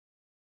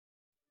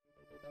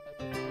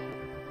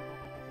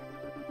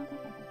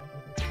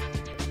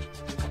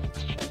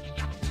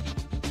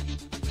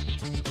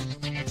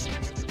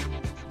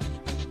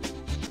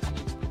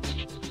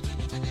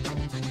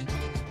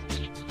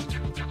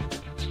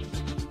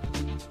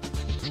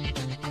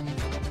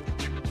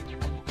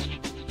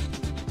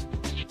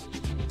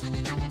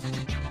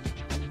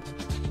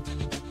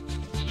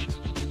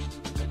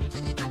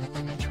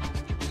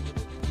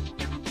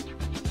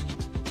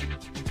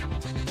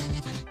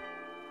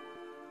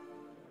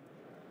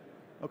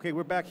Okay,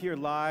 we're back here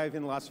live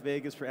in Las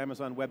Vegas for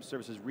Amazon Web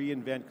Services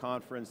reInvent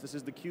Conference. This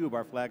is theCUBE,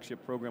 our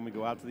flagship program. We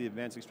go out to the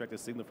events, extract the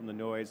signal from the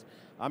noise.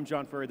 I'm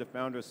John Furrier, the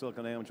founder of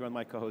SiliconANGLE. I'm joined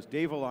by my co-host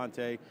Dave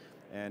Vellante,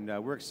 and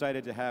we're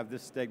excited to have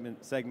this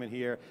segment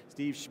here.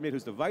 Steve Schmidt,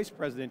 who's the Vice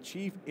President,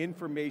 Chief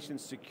Information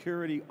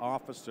Security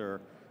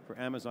Officer for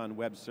Amazon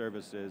Web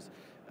Services.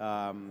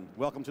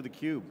 Welcome to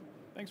theCUBE.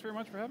 Thanks very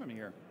much for having me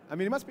here. I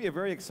mean, it must be a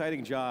very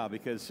exciting job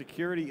because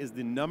security is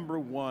the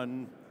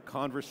 #1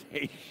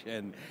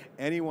 conversation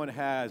anyone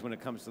has when it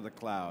comes to the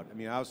cloud. I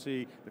mean,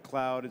 obviously, the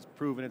cloud has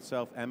proven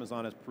itself,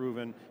 Amazon has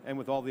proven, and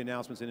with all the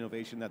announcements and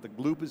innovation that the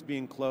loop is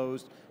being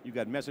closed, you've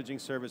got messaging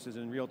services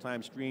and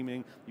real-time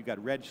streaming, you've got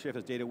Redshift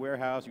as data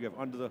warehouse, you have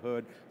under the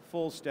hood,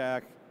 full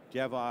stack,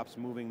 DevOps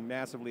moving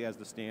massively as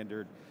the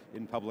standard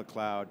in public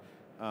cloud.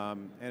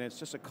 And it's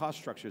just a cost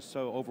structure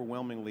so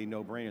overwhelmingly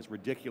no-brainer, it's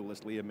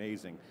ridiculously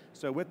amazing.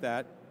 So with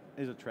that,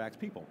 it attracts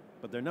people.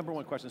 But their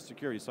 #1 question is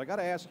security. So I got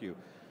to ask you,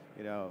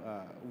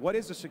 what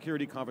is the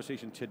security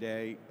conversation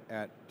today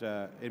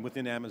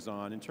within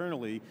Amazon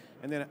internally,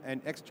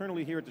 and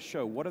externally here at the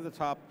show? What are the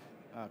top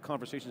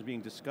conversations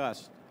being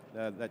discussed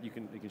that you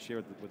can share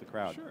with the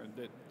crowd? Sure,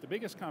 the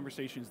biggest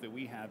conversations that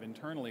we have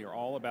internally are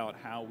all about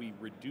how we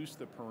reduce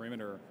the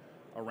perimeter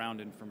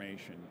around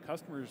information.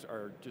 Customers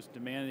are just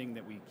demanding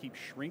that we keep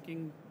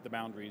shrinking the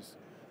boundaries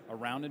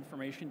around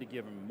information to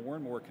give them more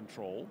and more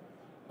control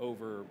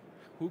over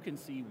who can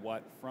see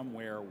what, from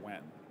where,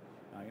 when.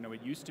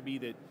 It used to be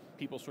that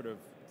people sort of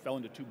fell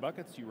into 2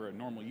 buckets. You were a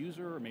normal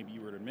user, or maybe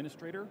you were an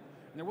administrator,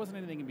 and there wasn't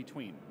anything in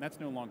between. That's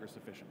no longer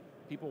sufficient.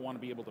 People want to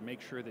be able to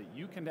make sure that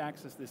you can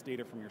access this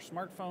data from your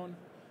smartphone,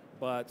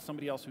 but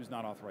somebody else who's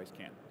not authorized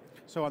can't.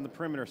 So on the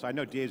perimeter side, I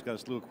know Dave's got a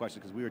slew of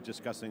questions because we were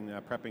discussing,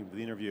 prepping for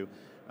the interview.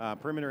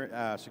 Perimeter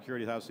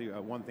security is obviously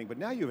one thing, but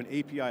now you have an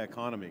API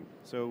economy.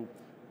 So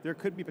there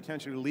could be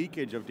potentially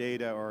leakage of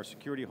data or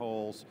security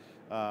holes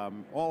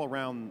all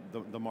around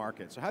the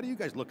market. So how do you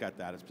guys look at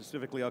that?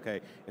 Specifically,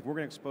 okay, if we're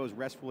going to expose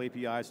RESTful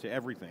APIs to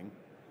everything,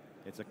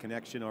 it's a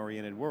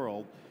connection-oriented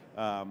world,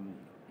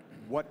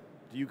 what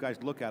do you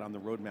guys look at on the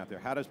roadmap there?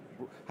 How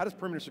does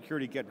perimeter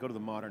security go to the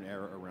modern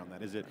era around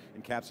that? Is it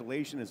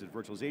encapsulation, is it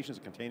virtualization, is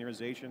it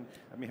containerization?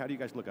 I mean, how do you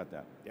guys look at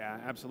that? Yeah,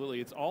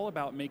 absolutely. It's all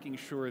about making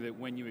sure that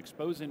when you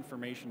expose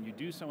information, you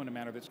do so in a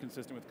manner that's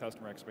consistent with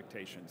customer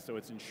expectations. So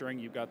it's ensuring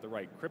you've got the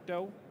right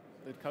crypto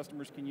that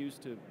customers can use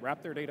to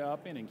wrap their data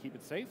up in and keep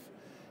it safe.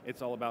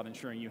 It's all about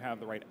ensuring you have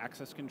the right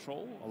access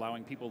control,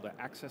 allowing people to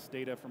access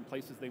data from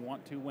places they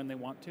want to, when they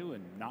want to,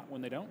 and not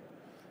when they don't.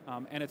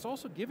 And it's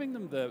also giving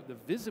them the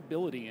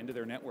visibility into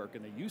their network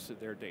and the use of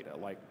their data,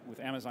 like with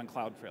Amazon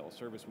CloudTrail, a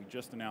service we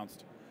just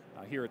announced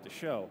here at the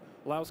show,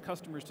 allows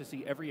customers to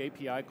see every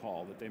API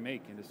call that they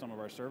make into some of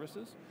our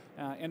services.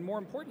 And more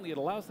importantly, it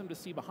allows them to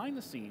see behind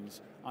the scenes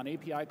on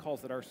API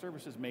calls that our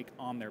services make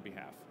on their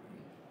behalf.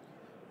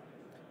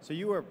 So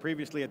you were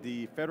previously at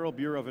the Federal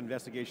Bureau of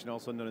Investigation,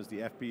 also known as the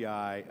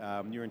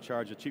FBI. You're in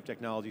charge of Chief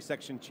Technology,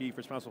 Section Chief,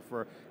 responsible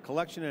for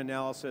collection and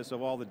analysis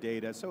of all the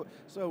data.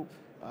 So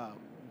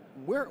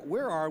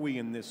where are we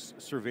in this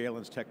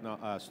surveillance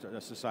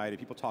society?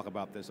 People talk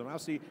about this, and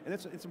obviously, and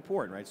it's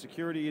important, right?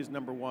 Security is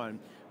 #1.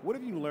 What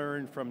have you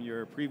learned from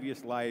your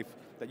previous life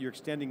that you're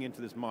extending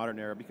into this modern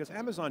era? Because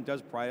Amazon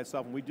does pride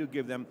itself, and we do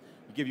give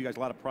you guys a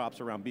lot of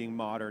props around being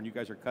modern. You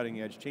guys are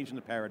cutting edge, changing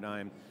the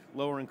paradigm,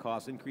 lowering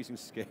costs, increasing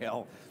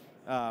scale.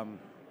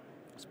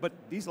 But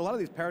a lot of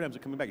these paradigms are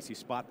coming back. You see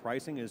spot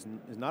pricing is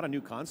not a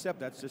new concept,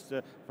 that's just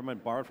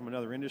borrowed from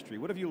another industry.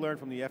 What have you learned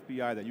from the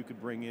FBI that you could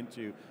bring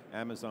into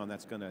Amazon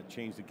that's going to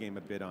change the game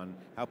a bit on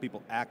how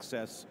people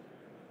access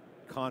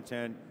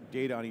content,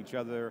 data on each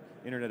other,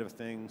 Internet of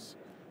Things?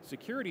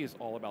 Security is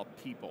all about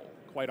people.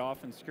 Quite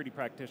often, security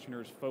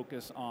practitioners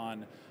focus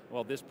on,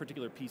 well, this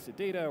particular piece of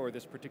data or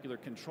this particular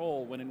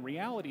control, when in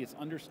reality it's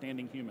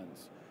understanding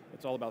humans.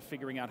 It's all about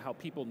figuring out how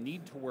people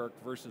need to work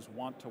versus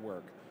want to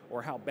work,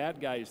 or how bad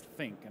guys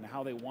think and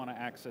how they want to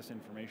access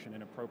information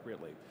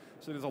inappropriately.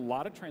 So there's a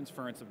lot of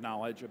transference of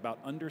knowledge about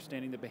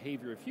understanding the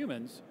behavior of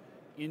humans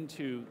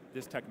into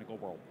this technical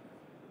world.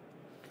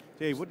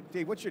 Dave,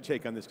 what's your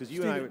take on this? Because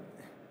you Steve, and I...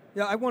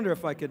 Yeah, I wonder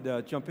if I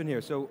could jump in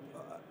here. So,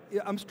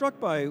 yeah, I'm struck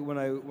by when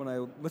I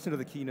listen to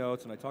the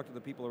keynotes and I talk to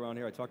the people around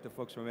here, I talk to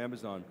folks from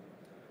Amazon.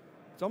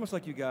 It's almost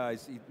like you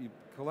guys, you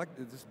collect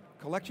this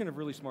collection of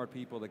really smart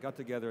people that got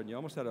together and you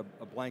almost had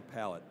a blank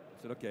palette.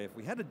 You said, okay, if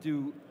we had to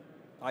do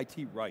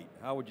IT right,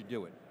 how would you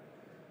do it?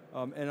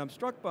 And I'm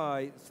struck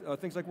by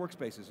things like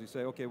workspaces. You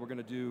say, okay, we're going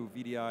to do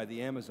VDI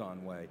the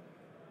Amazon way.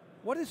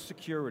 What is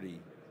security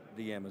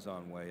the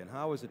Amazon way, and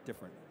how is it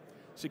different?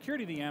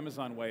 Security the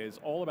Amazon way is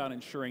all about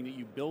ensuring that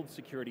you build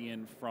security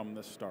in from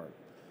the start.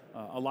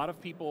 A lot of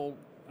people,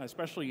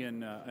 especially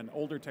in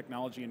older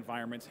technology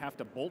environments, have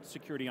to bolt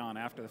security on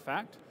after the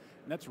fact,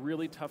 and that's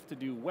really tough to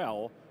do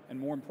well, and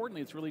more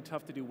importantly, it's really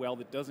tough to do well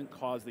that doesn't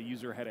cause the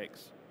user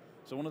headaches.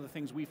 So one of the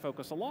things we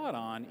focus a lot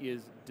on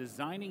is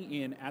designing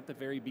in at the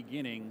very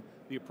beginning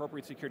the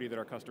appropriate security that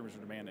our customers are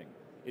demanding.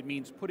 It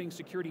means putting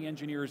security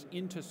engineers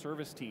into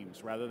service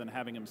teams rather than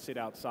having them sit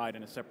outside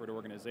in a separate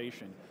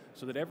organization,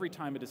 so that every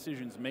time a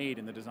decision's made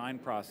in the design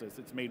process,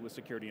 it's made with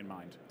security in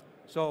mind.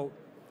 So,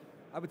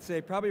 I would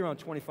say probably around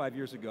 25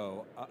 years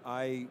ago,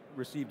 I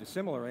received a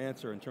similar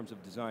answer in terms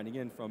of designing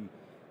in from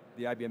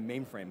the IBM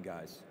mainframe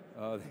guys.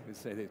 They would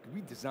say,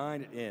 we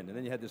design it in, and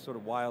then you had this sort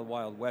of wild,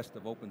 wild west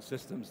of open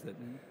systems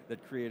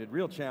that created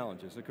real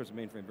challenges. Of course, the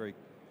mainframe, very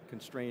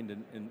constrained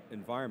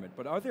environment,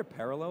 but are there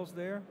parallels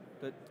there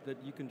that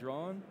you can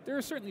draw on? There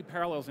are certainly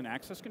parallels in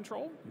access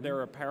control. There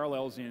are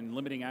parallels in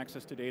limiting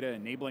access to data,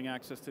 enabling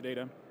access to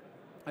data.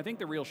 I think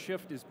the real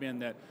shift has been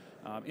that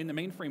in the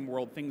mainframe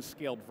world, things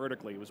scaled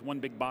vertically. It was one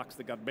big box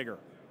that got bigger.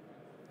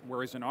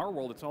 Whereas in our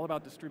world, it's all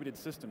about distributed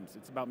systems.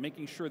 It's about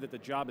making sure that the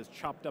job is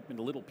chopped up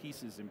into little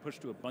pieces and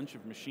pushed to a bunch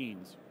of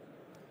machines.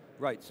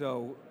 Right,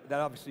 so that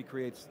obviously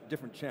creates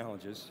different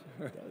challenges.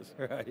 It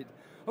does. Right.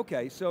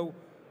 Okay, so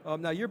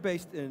now you're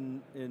based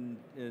in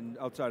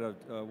outside of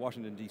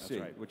Washington, D.C.,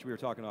 right. which we were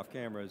talking off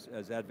camera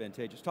as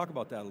advantageous. Talk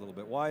about that a little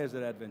bit. Why is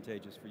it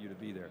advantageous for you to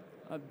be there?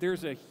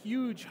 There's a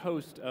huge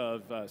host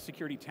of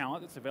security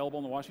talent that's available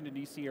in the Washington,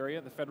 D.C.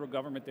 area. The federal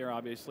government there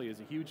obviously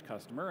is a huge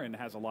customer and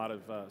has a lot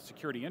of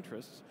security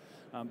interests.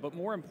 But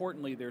more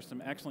importantly, there's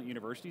some excellent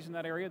universities in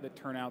that area that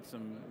turn out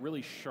some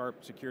really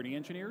sharp security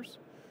engineers.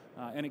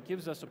 And it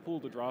gives us a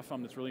pool to draw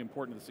from that's really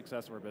important to the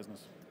success of our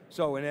business.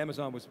 So, and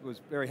Amazon was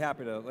very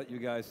happy to let you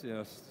guys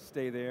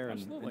stay there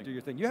and do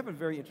your thing. You have a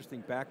very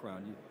interesting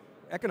background.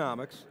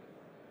 Economics,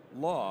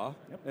 law,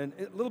 and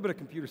a little bit of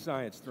computer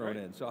science thrown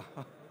in. So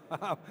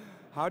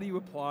how do you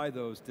apply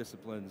those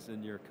disciplines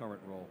in your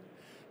current role?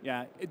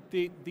 Yeah,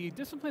 the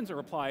disciplines are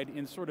applied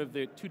in sort of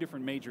the two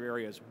different major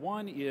areas.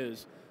 One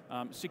is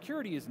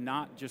security is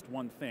not just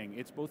one thing.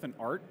 It's both an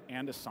art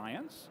and a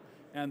science.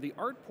 And the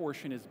art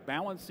portion is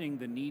balancing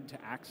the need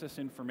to access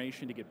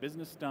information to get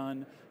business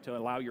done, to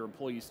allow your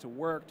employees to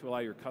work, to allow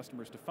your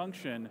customers to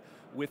function,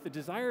 with the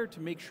desire to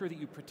make sure that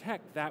you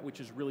protect that which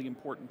is really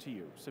important to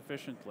you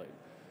sufficiently.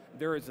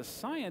 There is a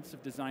science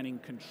of designing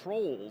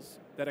controls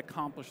that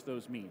accomplish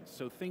those means.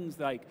 So things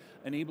like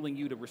enabling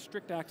you to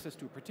restrict access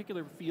to a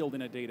particular field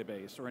in a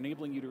database, or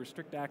enabling you to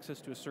restrict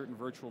access to a certain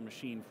virtual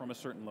machine from a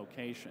certain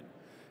location.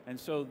 And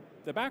so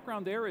the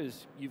background there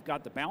is you've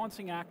got the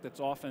balancing act that's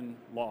often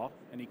law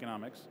and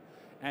economics,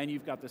 and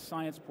you've got the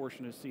science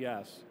portion of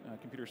CS,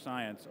 computer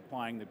science,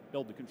 applying the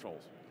build the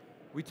controls.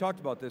 We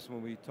talked about this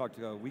when we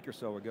talked a week or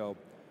so ago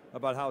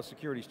about how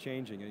security's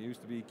changing. It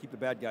used to be keep the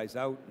bad guys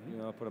out,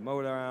 put a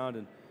moat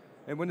around,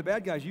 and when the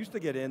bad guys used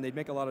to get in, they'd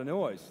make a lot of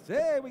noise. Say,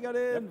 hey, we got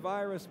in,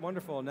 virus,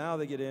 wonderful. Now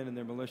they get in and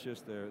they're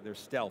malicious, they're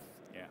stealth.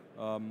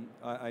 Yeah.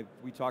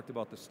 We talked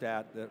about the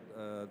stat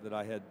that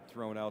I had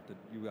thrown out that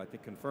you, I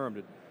think, confirmed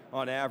it.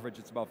 On average,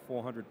 it's about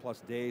 400 plus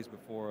days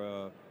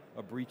before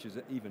a breach is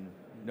even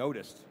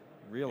noticed,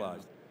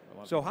 realized.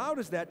 Yeah, so how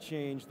does that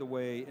change the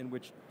way in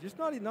which, just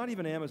not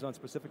even Amazon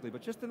specifically,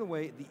 but just in the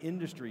way the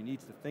industry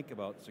needs to think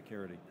about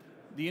security?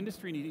 The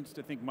industry needs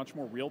to think much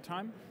more real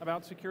time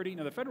about security.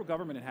 Now the federal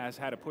government has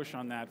had a push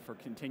on that for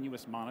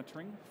continuous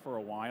monitoring for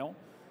a while.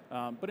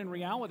 But in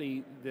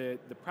reality, the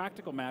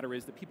practical matter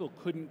is that people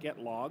couldn't get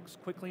logs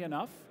quickly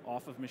enough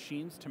off of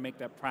machines to make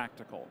that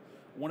practical.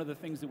 One of the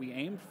things that we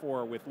aimed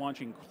for with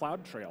launching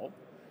CloudTrail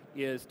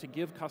is to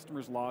give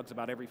customers logs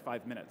about every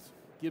 5 minutes.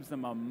 Gives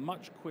them a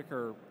much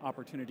quicker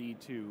opportunity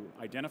to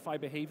identify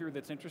behavior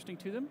that's interesting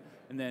to them,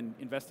 and then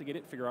investigate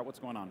it, figure out what's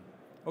going on.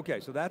 Okay,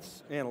 so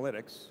that's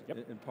analytics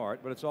in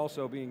part, but it's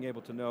also being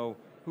able to know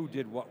who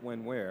did what,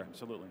 when, where.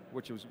 Absolutely.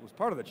 Which was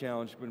part of the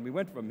challenge when we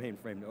went from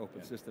mainframe to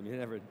open system. You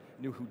never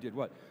knew who did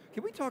what.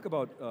 Can we talk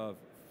about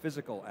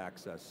physical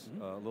access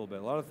a little bit?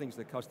 A lot of things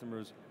that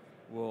customers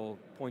will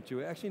point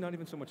to, actually not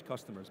even so much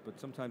customers, but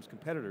sometimes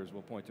competitors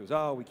will point to as,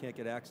 oh, we can't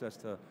get access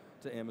to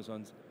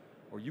Amazon's,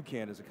 or you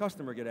can't as a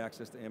customer get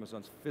access to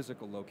Amazon's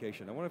physical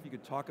location. I wonder if you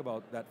could talk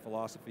about that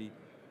philosophy,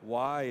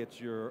 why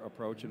it's your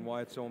approach and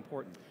why it's so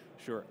important.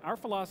 Sure, our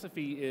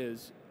philosophy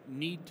is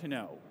need to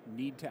know,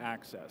 need to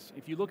access.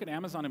 If you look at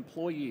Amazon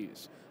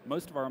employees,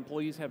 most of our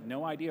employees have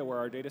no idea where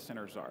our data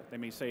centers are. They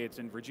may say it's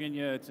in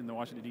Virginia, it's in the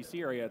Washington, D.C.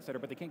 area, et cetera,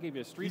 but they can't give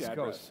you a street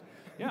address.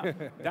 Yeah,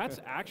 that's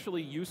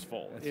actually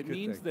useful. It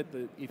means that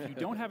if you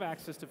don't have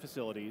access to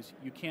facilities,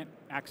 you can't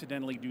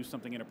accidentally do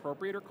something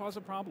inappropriate or cause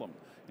a problem.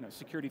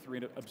 Security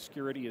through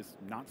obscurity is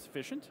not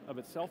sufficient of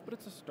itself, but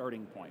it's a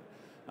starting point.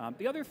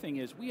 The other thing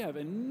is we have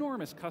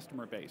enormous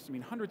customer base. I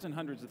mean, hundreds and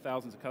hundreds of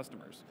thousands of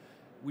customers.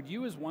 Would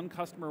you as one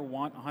customer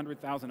want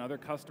 100,000 other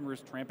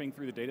customers tramping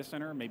through the data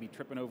center, maybe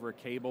tripping over a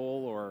cable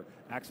or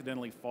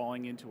accidentally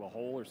falling into a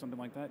hole or something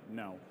like that?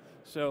 No.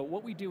 So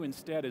what we do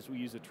instead is we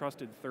use a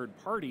trusted third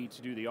party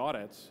to do the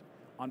audits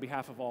on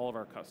behalf of all of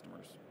our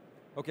customers.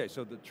 Okay,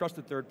 so the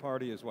trusted third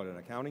party is what, an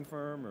accounting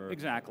firm? Or?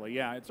 Exactly,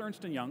 yeah, it's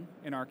Ernst & Young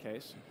in our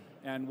case.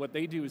 And what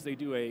they do is they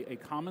do a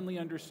commonly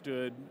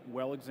understood,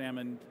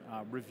 well-examined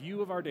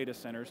review of our data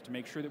centers to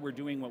make sure that we're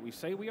doing what we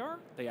say we are.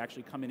 They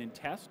actually come in and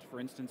test. For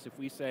instance, if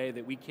we say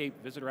that we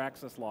keep visitor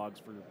access logs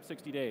for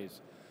 60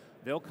 days,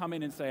 They'll come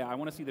in and say, I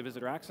want to see the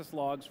visitor access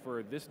logs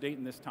for this date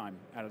and this time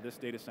out of this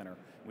data center.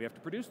 We have to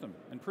produce them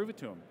and prove it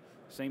to them.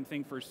 Same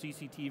thing for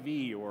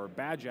CCTV or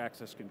badge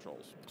access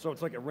controls. So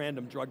it's like a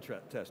random drug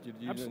test.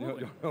 You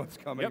Absolutely. don't know what's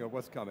coming or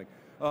what's coming.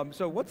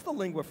 So what's the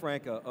lingua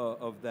franca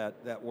of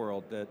that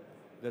world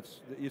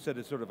that's you said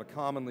is sort of a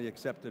commonly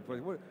accepted?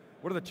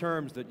 What are the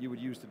terms that you would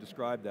use to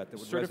describe that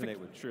would resonate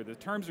with? Sure, the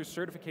terms are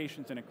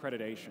certifications and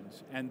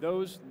accreditations. And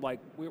those, like,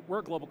 we're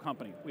a global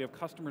company. We have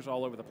customers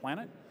all over the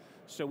planet.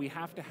 So we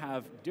have to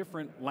have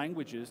different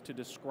languages to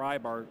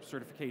describe our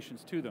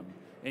certifications to them.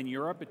 In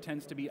Europe, it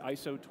tends to be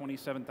ISO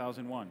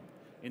 27001.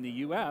 In the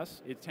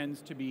US, it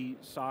tends to be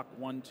SOC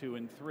 1, 2,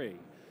 and 3.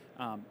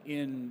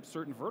 In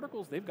certain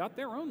verticals, they've got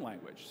their own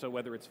language. So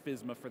whether it's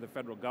FISMA for the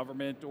federal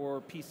government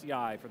or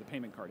PCI for the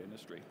payment card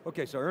industry.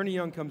 Okay, so Ernie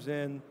Young comes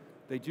in,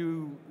 they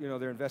do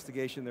their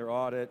investigation, their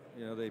audit,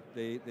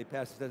 they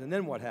pass the test, and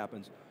then what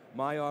happens?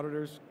 My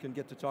auditors can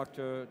get to talk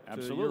to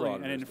Absolutely, your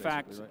auditors, and in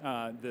fact,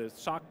 right? the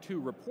SOC 2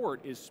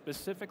 report is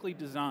specifically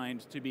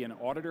designed to be an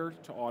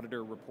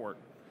auditor-to-auditor report.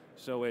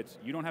 So it's,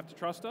 you don't have to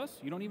trust us,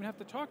 you don't even have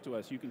to talk to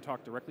us, you can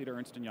talk directly to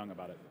Ernst & Young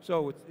about it.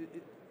 So,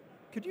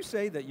 could you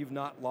say that you've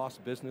not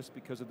lost business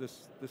because of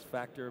this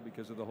factor,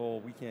 because of the whole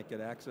we can't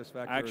get access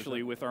factor?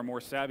 Actually, with our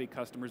more savvy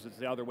customers, it's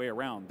the other way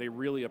around. They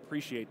really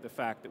appreciate the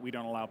fact that we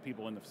don't allow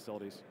people in the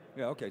facilities.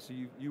 Yeah, okay, so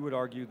you would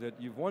argue that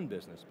you've won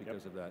business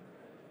because of that.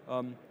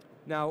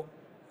 Now,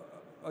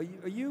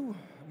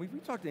 we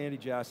talked to Andy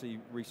Jassy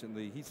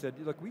recently. He said,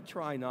 look, we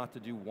try not to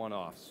do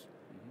one-offs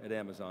at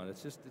Amazon.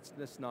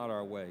 That's not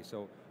our way.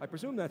 So I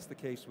presume that's the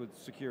case with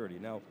security.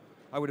 Now,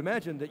 I would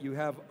imagine that you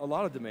have a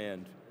lot of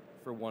demand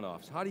for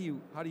one-offs. How do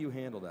you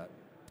handle that?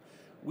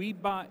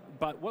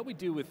 But what we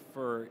do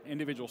for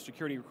individual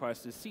security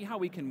requests is see how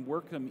we can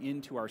work them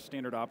into our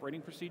standard operating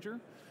procedure.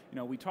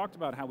 We talked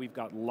about how we've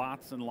got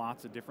lots and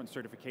lots of different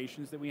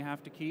certifications that we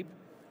have to keep.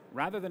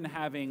 Rather than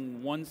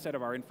having one set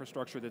of our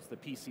infrastructure that's the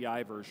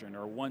PCI version,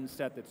 or one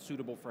set that's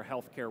suitable for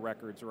healthcare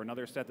records, or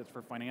another set that's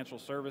for financial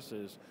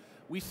services,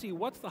 we see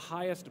what's the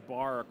highest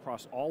bar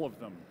across all of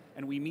them,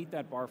 and we meet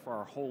that bar for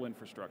our whole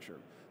infrastructure.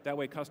 That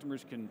way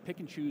customers can pick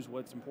and choose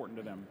what's important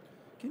to them.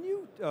 Can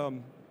you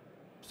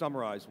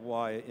summarize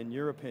why, in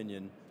your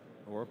opinion,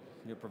 or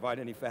provide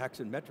any facts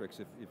and metrics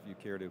if you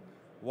care to,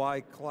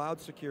 why cloud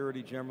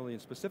security generally,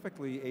 and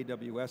specifically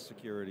AWS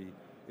security,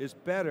 is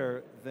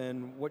better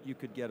than what you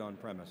could get on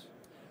premise?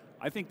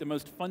 I think the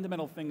most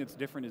fundamental thing that's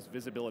different is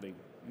visibility.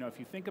 If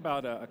you think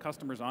about a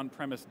customer's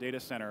on-premise data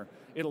center,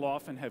 it'll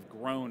often have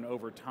grown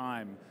over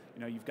time.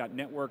 You've got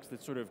networks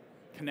that sort of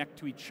connect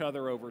to each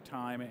other over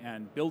time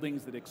and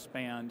buildings that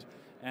expand.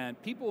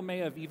 And people may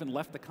have even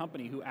left the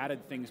company who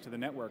added things to the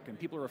network, and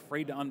people are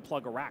afraid to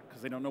unplug a rack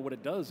because they don't know what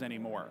it does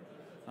anymore.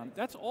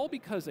 That's all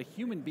because a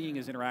human being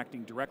is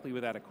interacting directly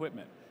with that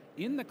equipment.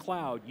 In the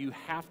cloud, you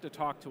have to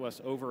talk to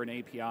us over an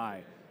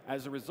API.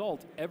 As a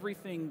result,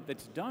 everything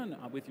that's done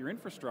with your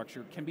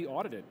infrastructure can be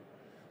audited.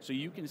 So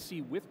you can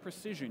see with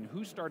precision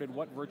who started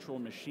what virtual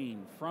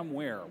machine, from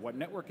where, what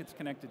network it's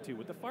connected to,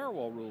 what the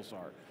firewall rules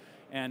are.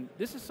 And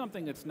this is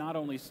something that's not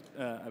only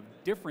a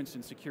difference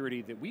in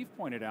security that we've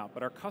pointed out,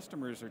 but our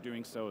customers are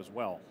doing so as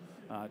well.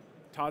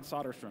 Todd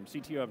Soderstrom,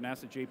 CTO of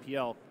NASA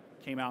JPL,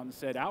 came out and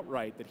said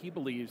outright that he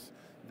believes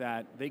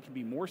that they can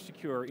be more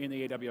secure in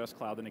the AWS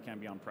cloud than they can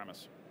be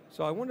on-premise.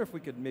 So I wonder if we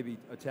could maybe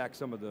attack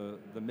some of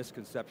the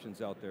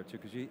misconceptions out there too,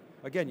 because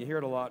again, you hear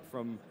it a lot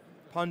from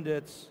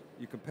pundits,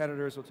 your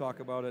competitors will talk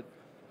about it.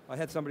 I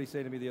had somebody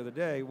say to me the other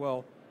day,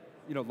 well,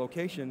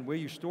 location, where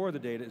you store the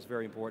data is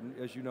very important.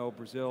 As you know,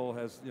 Brazil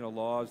has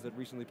laws that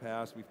recently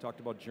passed. We've talked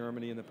about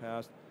Germany in the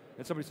past.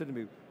 And somebody said to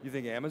me, you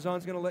think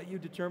Amazon's going to let you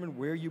determine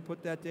where you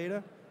put that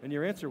data? And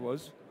your answer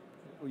was,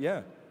 well,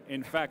 yeah.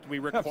 In fact, we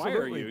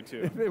require you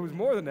to. It was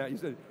more than that. You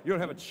said you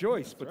don't have a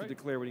choice but to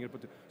declare when you're going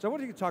to put it. So I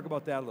want you to talk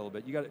about that a little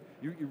bit. You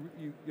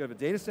have a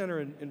data center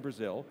in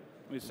Brazil.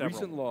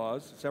 Recent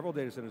laws, several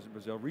data centers in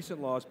Brazil.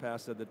 Recent laws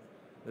passed said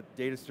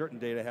that certain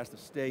data has to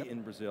stay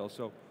in Brazil.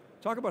 So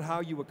talk about how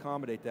you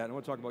accommodate that, and I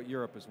want to talk about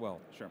Europe as well.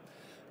 Sure.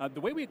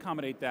 The way we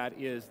accommodate that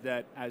is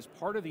that as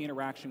part of the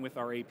interaction with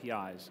our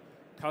APIs,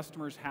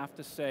 customers have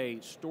to say,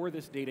 store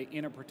this data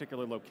in a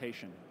particular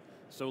location.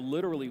 So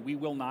literally, we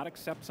will not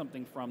accept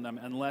something from them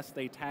unless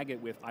they tag it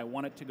with, I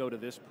want it to go to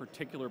this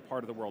particular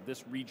part of the world,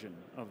 this region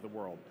of the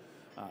world.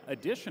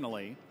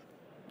 Additionally,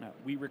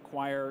 we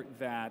require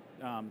that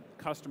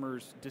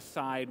customers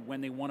decide when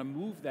they want to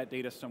move that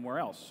data somewhere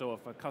else. So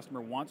if a customer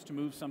wants to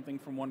move something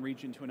from one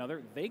region to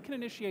another, they can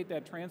initiate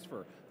that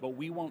transfer, but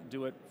we won't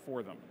do it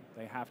for them.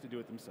 They have to do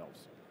it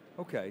themselves.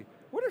 Okay.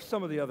 What are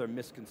some of the other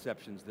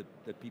misconceptions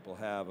that people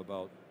have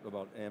about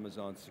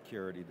Amazon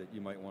security that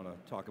you might want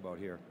to talk about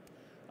here?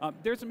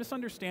 There's a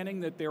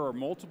misunderstanding that there are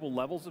multiple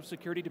levels of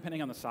security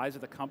depending on the size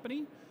of the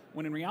company,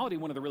 when in reality,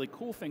 one of the really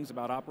cool things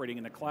about operating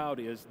in the cloud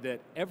is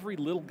that every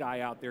little guy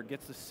out there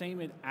gets the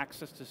same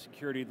access to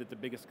security that the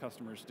biggest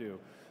customers do.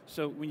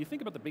 So when you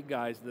think about the big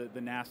guys, the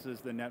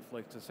NASAs, the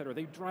Netflix, et cetera,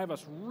 they drive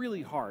us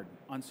really hard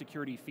on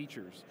security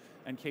features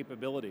and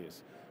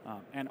capabilities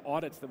and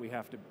audits that we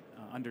have to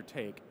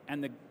undertake.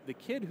 And the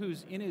kid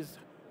who's in his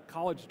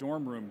college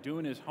dorm room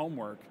doing his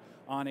homework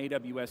on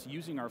AWS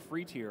using our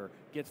free tier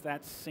gets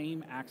that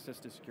same access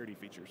to security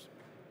features.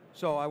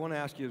 So I want to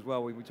ask you as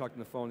well, we talked on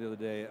the phone the other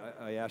day,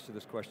 I asked you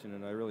this question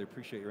and I really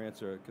appreciate your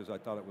answer because I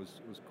thought it was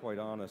quite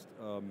honest.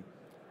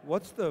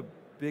 What's the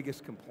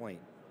biggest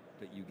complaint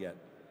that you get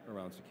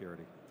around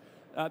security?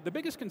 The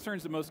biggest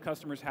concerns that most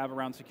customers have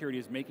around security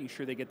is making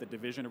sure they get the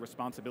division of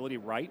responsibility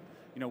right.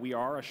 We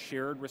are a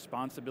shared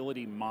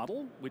responsibility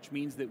model, which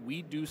means that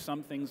we do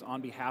some things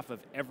on behalf of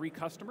every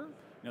customer,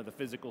 the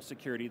physical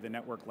security, the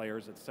network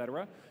layers, et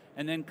cetera.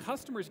 And then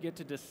customers get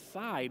to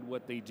decide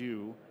what they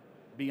do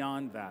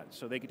beyond that.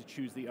 So they get to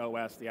choose the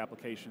OS, the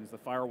applications, the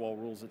firewall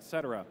rules, et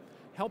cetera.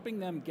 Helping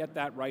them get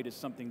that right is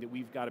something that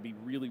we've got to be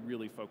really,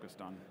 really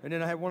focused on. And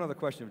then I have one other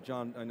question, if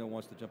John, I know,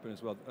 wants to jump in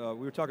as well.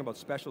 We were talking about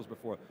specials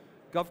before.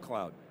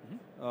 GovCloud,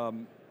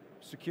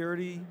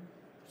 security,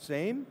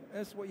 same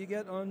as what you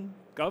get on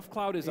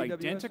GovCloud is AWS?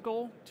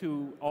 Identical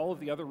to all of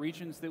the other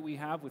regions that we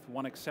have, with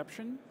one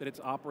exception, that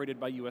it's operated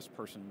by US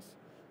persons.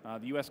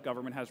 The US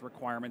government has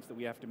requirements that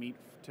we have to meet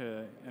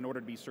in order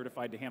to be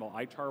certified to handle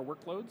ITAR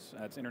workloads.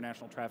 That's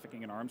international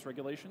trafficking and arms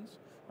regulations.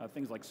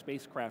 Things like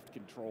spacecraft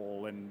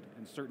control and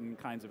certain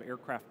kinds of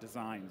aircraft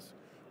designs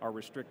are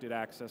restricted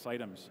access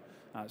items.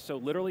 So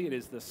literally it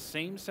is the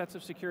same sets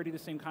of security, the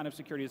same kind of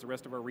security as the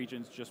rest of our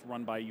regions, just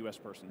run by US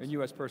persons. And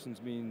US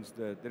persons means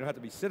that they don't have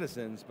to be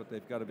citizens, but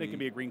they've got to be... They can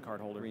be a green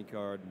card holder. Green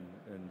card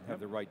and have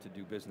the right to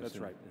do business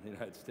in the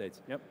United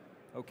States. Yep.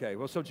 Okay,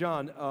 well so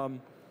John,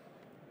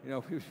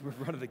 we're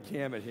running the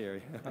gamut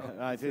here.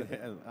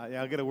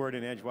 I'll get a word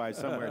in edgewise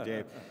somewhere,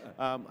 Dave.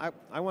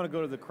 I want to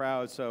go to the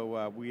crowd,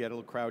 so we had a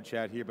little crowd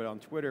chat here, but on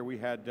Twitter we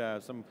had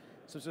some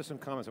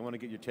comments. I want to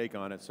get your take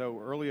on it. So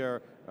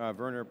earlier,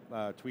 Werner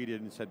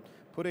tweeted and said,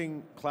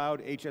 putting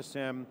cloud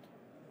HSM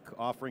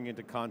offering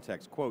into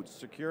context, quote,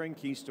 securing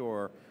key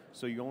store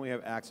so you only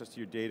have access to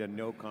your data,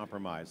 no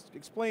compromise.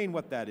 Explain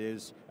what that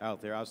is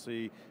out there.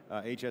 Obviously,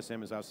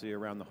 HSM is obviously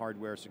around the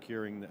hardware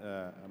securing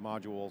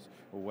modules,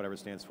 or whatever it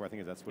stands for. I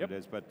think that's what it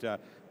is.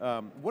 But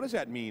what does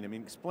that mean? I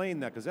mean,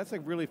 explain that, because that's a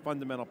really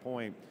fundamental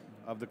point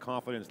of the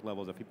confidence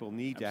levels that people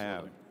need to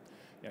have.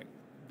 Yeah.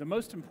 The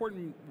most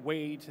important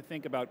way to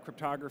think about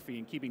cryptography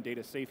and keeping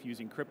data safe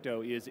using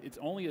crypto is it's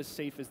only as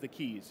safe as the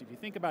keys. If you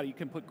think about it, you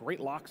can put great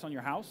locks on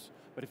your house,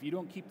 but if you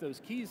don't keep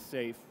those keys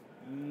safe,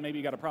 maybe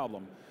you got a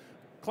problem.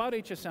 Cloud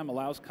HSM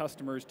allows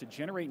customers to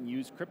generate and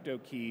use crypto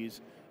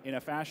keys in a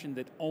fashion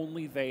that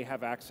only they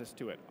have access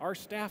to it. Our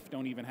staff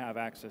don't even have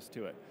access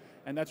to it.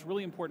 And that's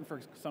really important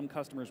for some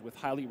customers with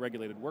highly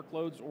regulated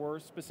workloads or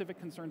specific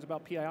concerns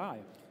about PII.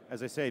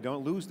 As I say,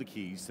 don't lose the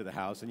keys to the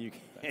house and you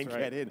can't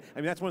get in. I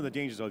mean, that's one of the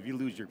dangers though, if you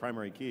lose your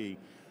primary key.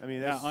 I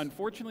mean,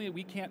 unfortunately,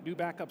 we can't do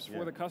backups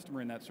for the customer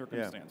in that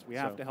circumstance. We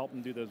have to help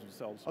them do those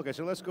themselves. Okay,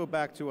 so let's go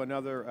back to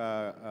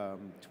another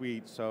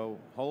tweet. So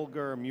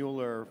Holger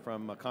Mueller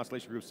from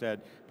Constellation Group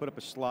said, put up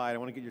a slide. I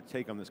want to get your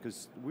take on this,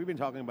 because we've been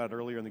talking about it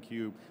earlier in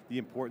theCUBE, the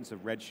importance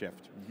of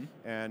Redshift.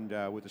 And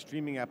with the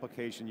streaming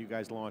application you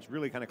guys launched,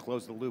 really kind of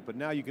closed the loop, but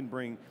now you can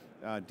bring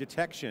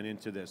detection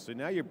into this. So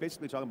now you're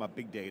basically talking about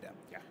big data.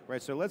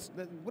 Right, so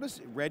what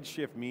does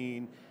Redshift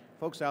mean?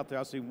 Folks out there,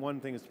 I'll say one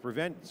thing is to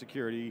prevent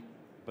security,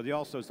 but they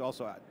also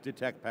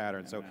detect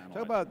patterns. So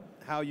talk about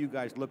how you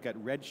guys look at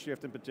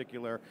Redshift in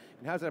particular,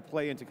 and how does that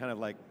play into kind of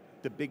like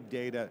the big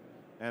data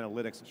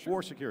analytics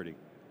for security?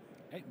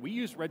 Hey, we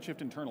use Redshift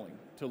internally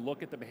to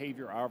look at the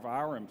behavior of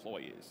our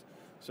employees.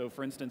 So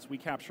for instance, we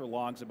capture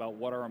logs about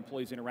what our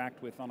employees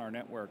interact with on our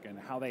network and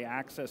how they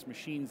access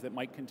machines that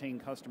might contain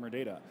customer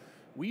data.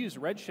 We use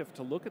Redshift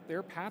to look at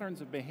their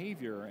patterns of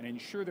behavior and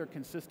ensure they're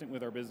consistent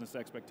with our business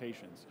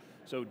expectations.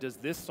 So does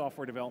this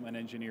software development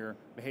engineer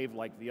behave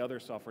like the other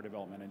software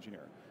development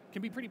engineer? It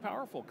can be pretty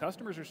powerful.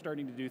 Customers are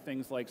starting to do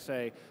things like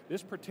say,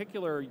 this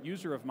particular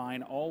user of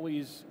mine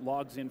always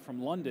logs in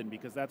from London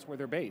because that's where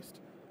they're based.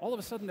 All of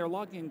a sudden their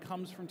login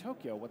comes from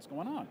Tokyo. What's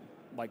going on?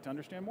 I'd like to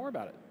understand more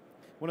about it.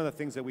 One of the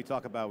things that we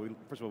talk about,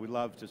 first of all, we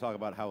love to talk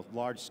about how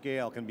large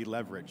scale can be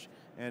leveraged,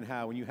 and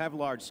how when you have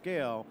large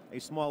scale, a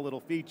small little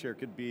feature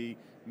could be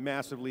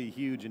massively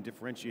huge and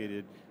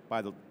differentiated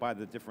by the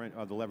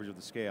leverage of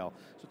the scale.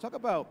 So talk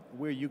about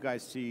where you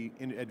guys see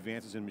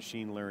advances in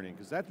machine learning,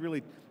 because that's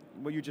really,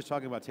 what you're just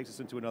talking about takes us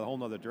into a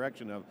whole other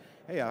direction of,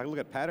 hey, I look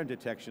at pattern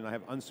detection, I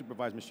have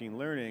unsupervised machine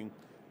learning,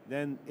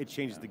 then it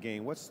changes the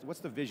game. What's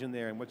the vision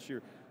there, and how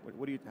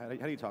do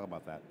you talk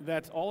about that?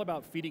 That's all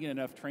about feeding in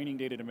enough training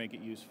data to make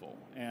it useful.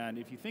 And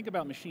if you think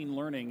about machine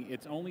learning,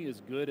 it's only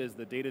as good as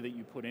the data that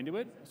you put into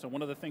it. So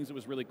one of the things that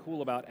was really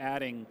cool about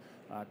adding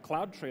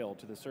CloudTrail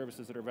to the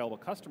services that are available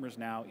to customers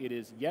now, it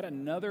is yet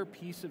another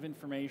piece of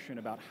information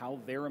about how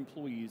their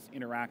employees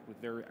interact with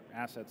their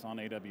assets on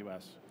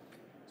AWS.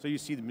 So you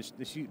see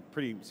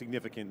pretty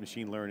significant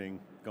machine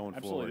learning going forward.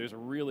 Absolutely, there's a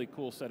really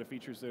cool set of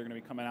features that are going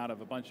to be coming out of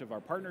a bunch of our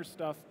partners'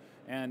 stuff,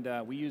 and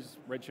we use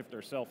Redshift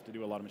ourselves to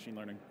do a lot of machine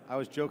learning. I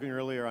was joking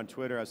earlier on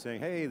Twitter, I was saying,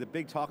 hey, the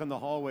big talk in the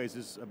hallways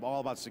is all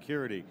about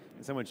security.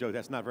 And someone joked,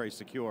 that's not very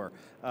secure,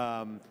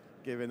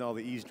 given all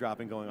the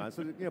eavesdropping going on.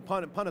 So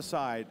pun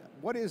aside,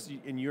 what is,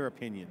 in your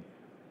opinion,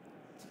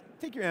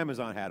 take your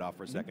Amazon hat off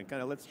for a second,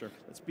 let's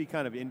be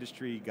kind of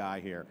industry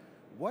guy here.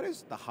 What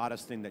is the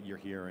hottest thing that you're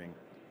hearing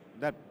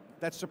that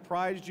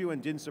surprised you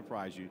and didn't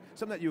surprise you?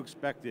 Something that you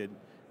expected,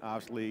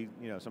 obviously,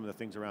 some of the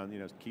things around,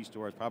 key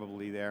stores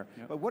probably there.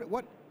 Yep. But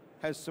what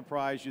has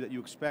surprised you that you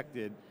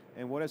expected,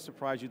 and what has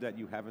surprised you that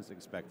you haven't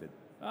expected?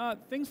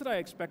 Things that I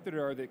expected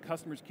are that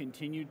customers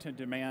continue to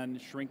demand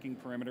shrinking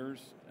perimeters,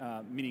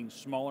 meaning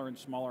smaller and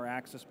smaller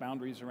access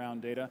boundaries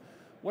around data.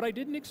 What I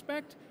didn't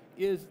expect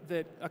is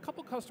that a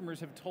couple customers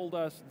have told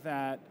us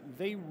that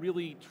they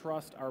really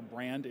trust our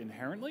brand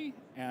inherently,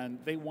 and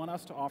they want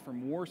us to offer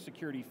more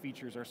security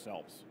features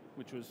ourselves,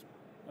 which was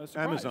a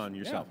surprise. Amazon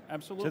yourself? Yeah,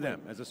 absolutely. To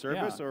them, as a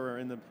service or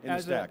in the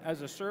stack?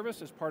 As a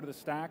service, as part of the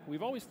stack.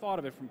 We've always thought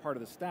of it from part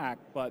of the stack,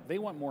 but they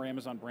want more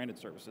Amazon branded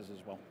services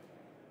as well.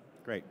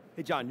 Great.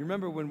 Hey John, you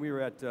remember when we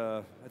were at,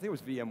 I think it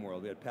was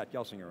VMworld, we had Pat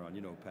Gelsinger on,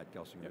 you know who Pat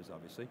Gelsinger is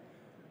obviously.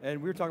 And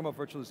we were talking about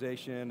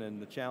virtualization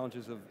and the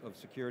challenges of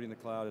security in the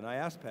cloud, and I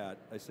asked Pat,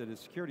 I said,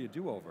 is security a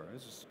do-over?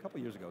 This was a couple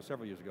years ago,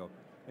 several years ago.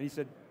 And he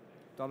said,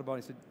 thought about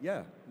it, he said,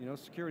 yeah,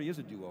 security is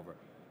a do-over.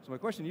 So my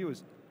question to you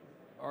is,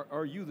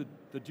 are you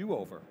the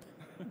do-over?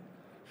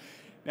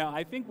 Now,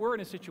 I think we're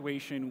in a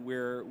situation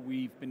where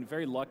we've been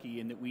very lucky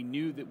in that we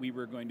knew that we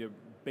were going to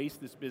base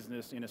this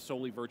business in a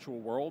solely virtual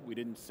world. We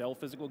didn't sell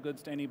physical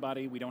goods to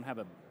anybody. We don't have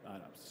a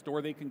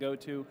store they can go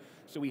to.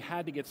 So we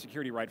had to get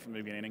security right from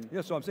the beginning.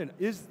 Yeah, so I'm saying,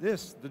 is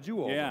this the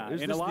do-over? Yeah,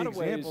 is in this a lot the of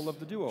ways, example of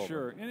the do-over?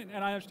 Sure,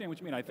 and I understand what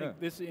you mean. I think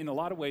this, in a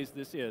lot of ways,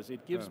 this is.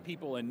 It gives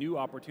people a new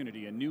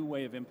opportunity, a new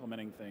way of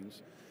implementing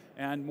things,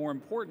 and more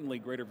importantly,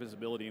 greater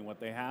visibility in what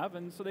they have,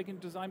 and so they can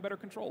design better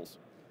controls.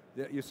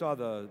 You saw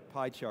the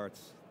pie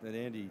charts that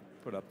Andy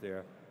put up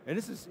there, and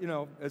this is,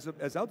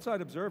 as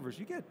outside observers,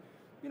 you get,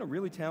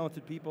 really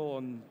talented people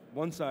on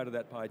one side of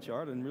that pie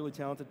chart, and really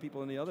talented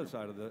people on the other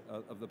side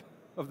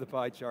of the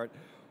pie chart.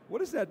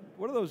 What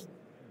do those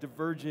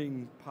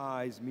diverging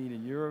pies mean,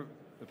 in your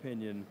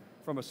opinion,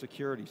 from a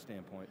security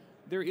standpoint?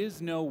 There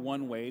is no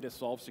one way to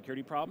solve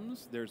security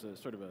problems. There's a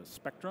sort of a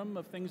spectrum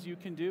of things you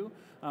can do.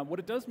 What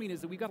it does mean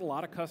is that we've got a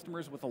lot of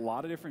customers with a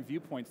lot of different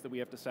viewpoints that we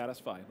have to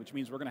satisfy, which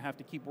means we're going to have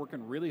to keep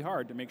working really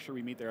hard to make sure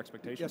we meet their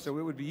expectations. Yeah, so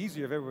it would be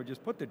easier if everyone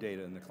just put their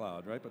data in the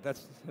cloud, right? But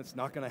that's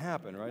not going to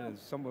happen, right? Yeah.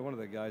 And one of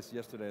the guys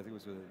yesterday, I think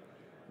it was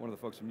one of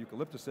the folks from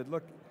Eucalyptus, said,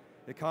 look,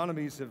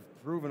 economies have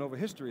proven over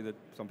history that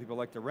some people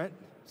like to rent,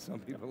 some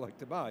people like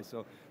to buy,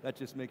 so that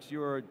just makes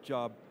your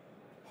job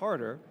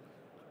harder.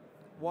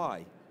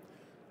 Why?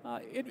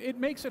 It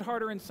makes it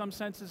harder in some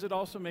senses, it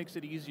also makes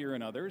it easier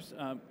in others.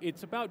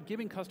 It's about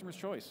giving customers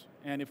choice,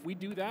 and if we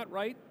do that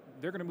right,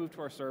 they're going to move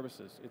to our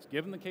services. It's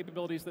give them the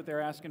capabilities that they're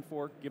asking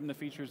for, give them the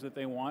features that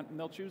they want, and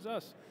they'll choose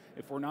us.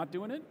 If we're not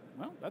doing it,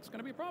 well, that's going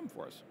to be a problem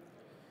for us.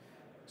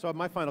 So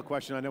my final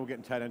question, I know we're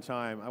getting tight on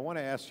time. I want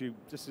to ask you,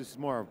 this is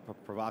more of a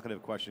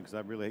provocative question because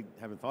I really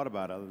haven't thought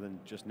about it other than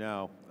just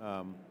now.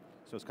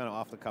 So it's kind of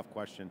off the cuff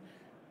question.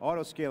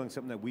 Auto scaling is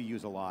something that we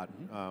use a lot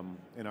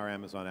in our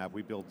Amazon app.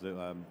 We built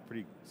a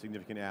pretty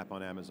significant app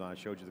on Amazon. I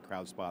showed you the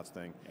crowd spots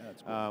thing. Yeah,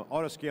 that's cool.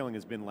 Auto scaling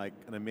has been like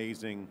an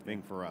amazing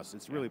thing for us.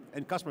 It's really,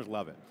 and customers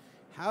love it.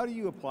 How do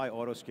you apply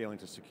auto scaling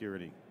to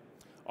security?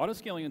 Auto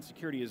scaling in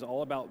security is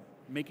all about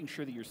making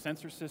sure that your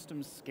sensor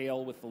systems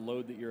scale with the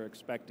load that you're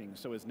expecting.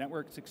 So as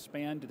networks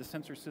expand, do the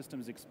sensor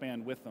systems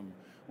expand with them?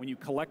 When you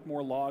collect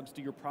more logs,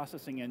 do your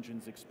processing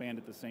engines expand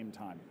at the same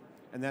time?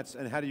 And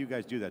how do you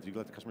guys do that? Do you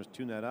let the customers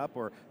tune that up,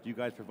 or do you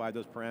guys provide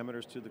those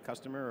parameters to the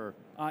customer?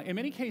 Or? In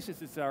many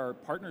cases, it's our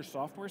partner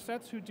software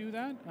sets who do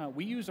that.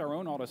 We use our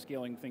own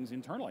auto-scaling things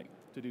internally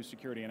to do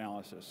security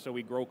analysis. So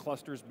we grow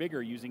clusters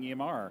bigger using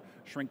EMR,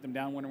 shrink them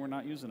down when we're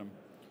not using them.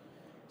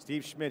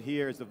 Steve Schmidt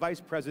here is the Vice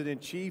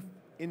President, Chief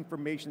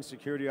Information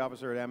Security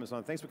Officer at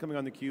Amazon. Thanks for coming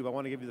on theCUBE. I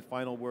want to give you the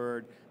final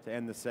word to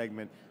end the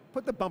segment.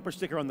 Put the bumper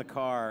sticker on the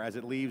car as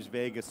it leaves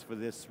Vegas for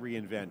this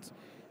reInvent.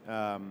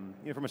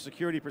 From a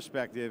security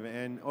perspective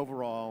and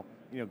overall,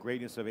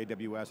 greatness of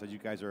AWS as you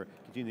guys are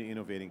continuing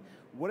innovating.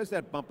 What does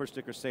that bumper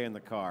sticker say in the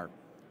car?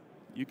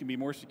 You can be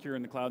more secure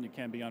in the cloud than you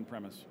can be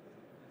on-premise.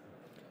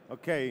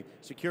 Okay,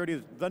 security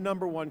is the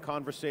 #1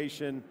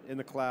 conversation in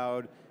the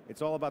cloud.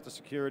 It's all about the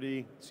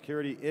security.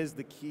 Security is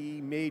the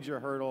key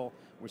major hurdle.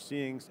 We're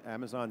seeing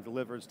Amazon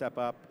deliver, step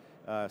up.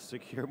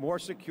 secure, more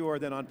secure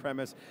than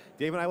on-premise.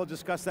 Dave and I will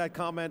discuss that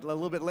comment a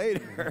little bit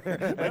later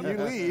when you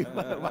leave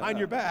behind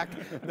your back.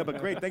 No, but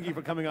great, thank you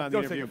for coming on the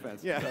interview. Don't take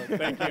offense. Yeah,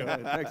 Thank you.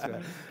 Thanks,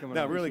 man.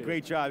 no, really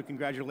great job.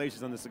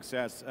 Congratulations on the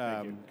success.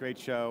 Great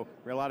show.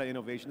 A lot of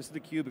innovation. This is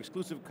theCUBE,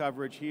 exclusive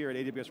coverage here at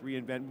AWS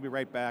reInvent. We'll be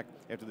right back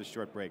after this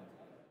short break.